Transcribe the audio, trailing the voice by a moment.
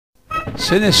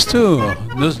C'est Nestor,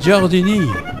 nos giardini.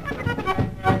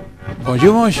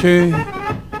 Bonjour, monsieur.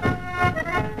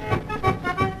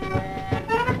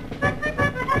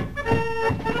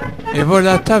 Et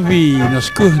voilà ta vie, nos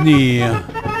cournir.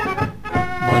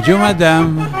 Bonjour,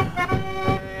 madame.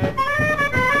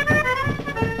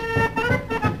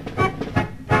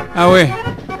 Ah ouais,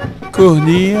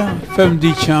 cournir, femme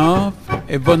du champ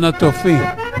et bonne attoffée.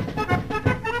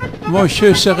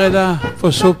 Monsieur serait là,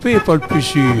 faut sauper pour le plus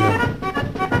sûr.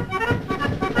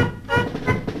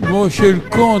 Monsieur le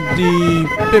comte dit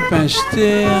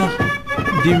Pépinster,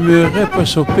 dit Meuret pour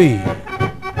sauper.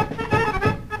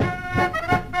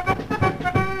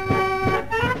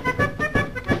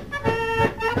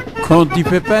 Comte dit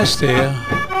Pépinster,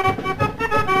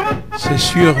 c'est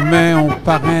sûrement un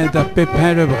parrain de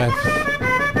Pépin le Bref.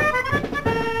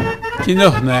 Qui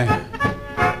n'ornait,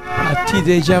 a-t-il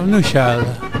déjà venu Michel?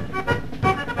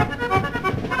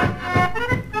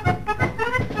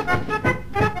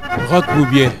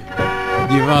 Rote-Boubier,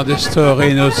 divan de store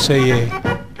et notre seyé.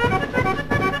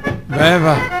 Ben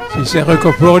va, si c'est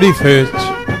reco pour les fêtes.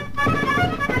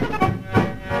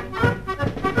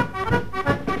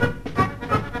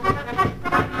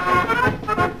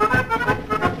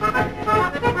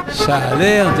 Ça a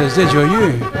l'air de se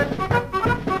joyeux.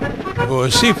 Vous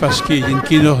aussi, parce qu'il y a une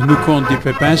qui nous compte du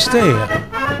Pépinster.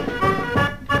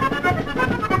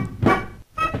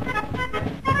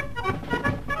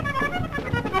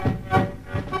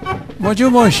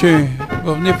 Bonjour, monsieur.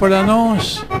 Vous venez pour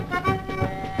l'annonce?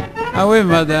 Ah oui,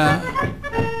 madame.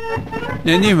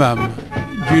 Nenni, mam.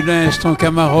 Julien est ton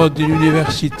camarade de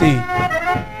l'université.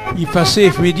 Il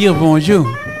passait me dire bonjour.